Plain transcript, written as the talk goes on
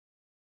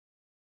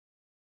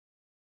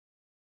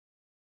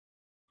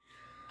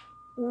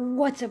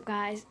What's up,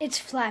 guys? It's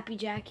Flappy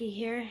Jackie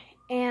here,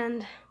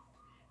 and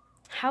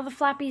how the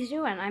Flappy's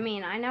doing? I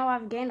mean, I know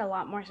I've gained a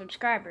lot more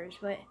subscribers,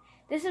 but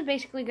this is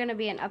basically going to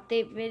be an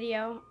update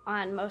video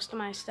on most of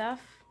my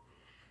stuff.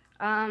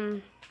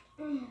 One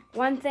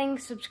thing,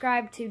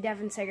 subscribe to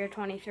Devin Sager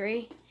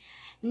 23,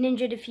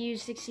 Ninja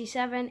Diffuse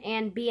 67,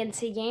 and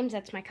BNC Games.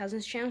 That's my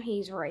cousin's channel.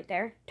 He's right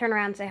there. Turn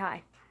around and say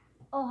hi.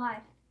 Oh,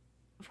 hi.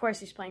 Of course,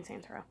 he's playing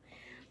Saints Row.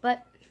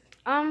 But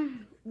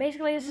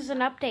basically, this is an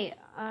update.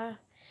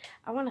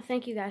 I want to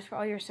thank you guys for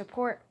all your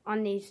support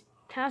on this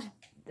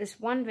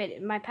one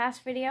video, my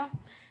past video,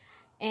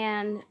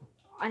 and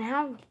on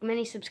how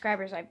many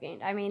subscribers I've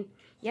gained. I mean,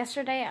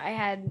 yesterday I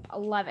had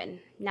 11.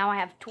 Now I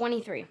have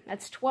 23.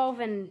 That's 12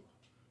 in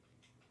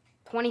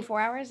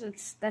 24 hours.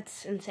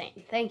 That's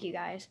insane. Thank you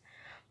guys.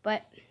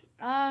 But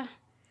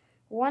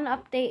one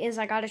update is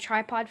I got a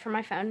tripod for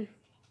my phone,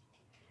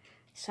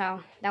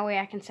 so that way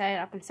I can set it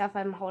up and stuff.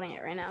 I'm holding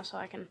it right now, so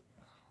I can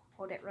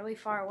hold it really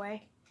far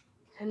away.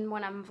 And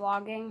when I'm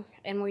vlogging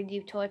and we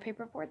do toilet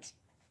paper reports,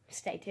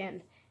 stay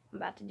tuned.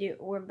 I'm about to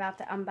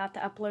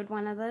upload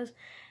one of those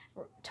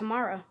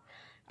tomorrow.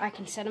 I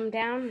can set them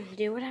down,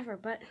 do whatever.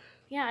 But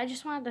yeah, I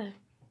just wanted to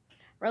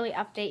really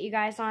update you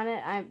guys on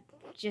it. I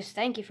just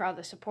thank you for all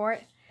the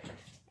support.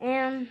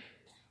 And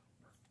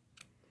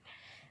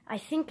I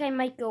think I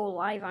might go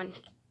live on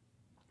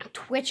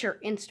Twitch or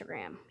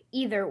Instagram.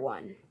 Either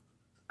one.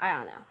 I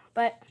don't know.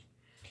 But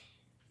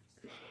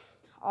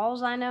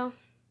all I know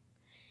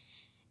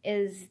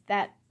is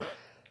that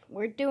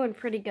we're doing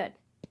pretty good.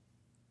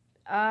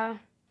 But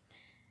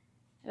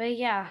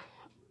yeah,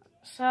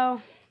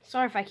 so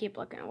sorry if I keep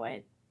looking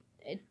away.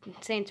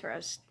 Saints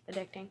Row's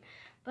addicting,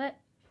 but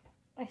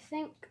I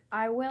think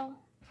I will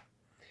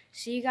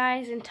see you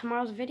guys in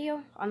tomorrow's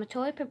video on the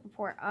toilet paper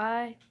report.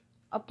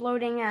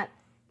 Uploading at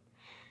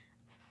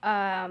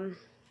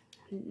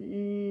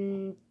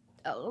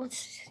let's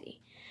see,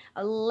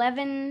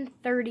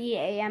 11:30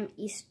 a.m.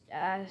 East.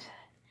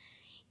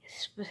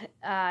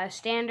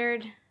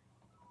 Standard.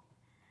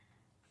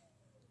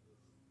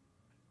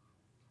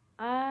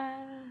 I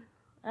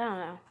don't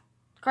know.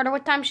 Carter,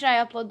 what time should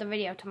I upload the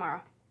video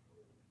tomorrow?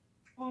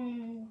 I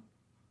don't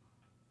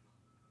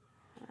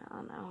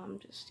know. I'm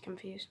just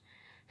confused.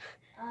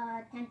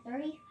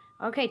 10:30.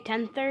 Okay,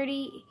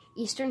 10:30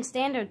 Eastern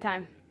Standard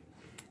Time.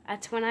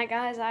 That's when I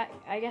guess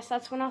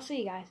that's when I'll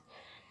see you guys.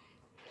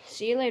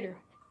 See you later.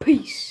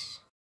 Peace.